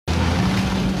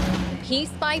piece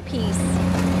by piece,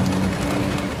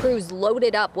 crews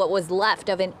loaded up what was left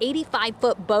of an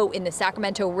 85-foot boat in the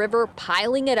Sacramento River,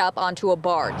 piling it up onto a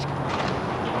barge.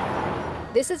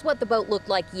 This is what the boat looked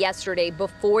like yesterday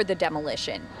before the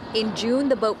demolition. In June,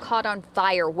 the boat caught on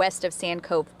fire west of Sand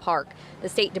Cove Park. The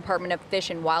State Department of Fish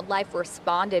and Wildlife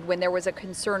responded when there was a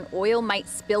concern oil might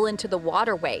spill into the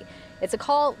waterway. It's a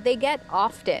call they get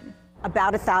often.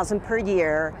 About 1,000 per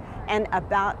year, and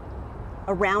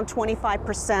around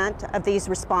 25% of these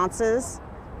responses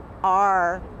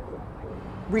are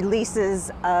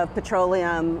releases of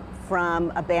petroleum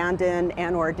from abandoned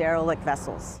and/or derelict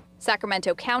vessels.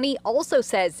 Sacramento County also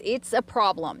says it's a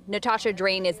problem. Natasha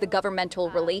Drain is the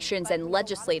governmental relations and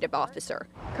legislative officer.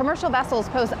 Commercial vessels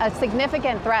pose a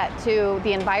significant threat to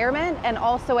the environment and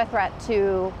also a threat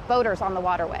to boaters on the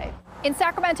waterway. In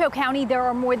Sacramento County, there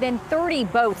are more than 30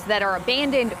 boats that are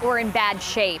abandoned or in bad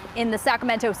shape. In the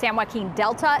Sacramento-San Joaquin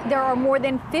Delta, there are more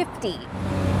than 50.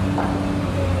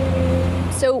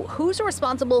 So who's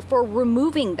responsible for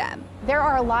removing them? There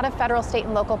are a lot of federal, state,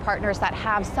 and local partners that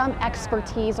have some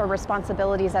expertise or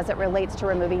responsibilities as it relates to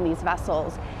removing these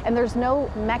vessels. And there's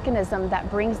no mechanism that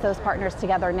brings those partners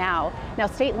together now. Now,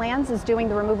 State Lands is doing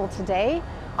the removal today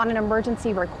on an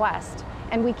emergency request.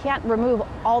 And we can't remove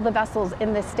all the vessels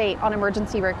in this state on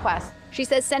emergency request. She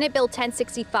says Senate Bill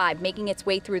 1065, making its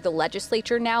way through the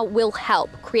legislature now, will help,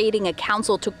 creating a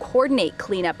council to coordinate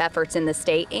cleanup efforts in the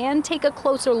state and take a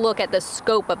closer look at the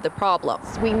scope of the problem.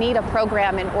 We need a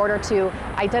program in order to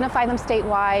identify them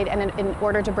statewide and in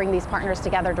order to bring these partners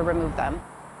together to remove them.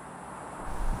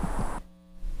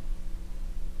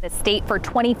 The state for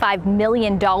 $25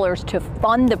 million to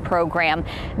fund the program.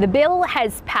 The bill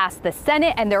has passed the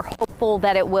Senate, and they're hopeful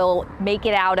that it will make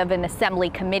it out of an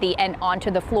assembly committee and onto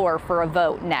the floor for a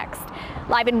vote next.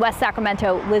 Live in West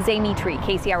Sacramento, Liz Mitri,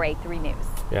 KCRA 3 News.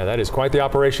 Yeah, that is quite the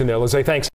operation there, Liz. Thanks.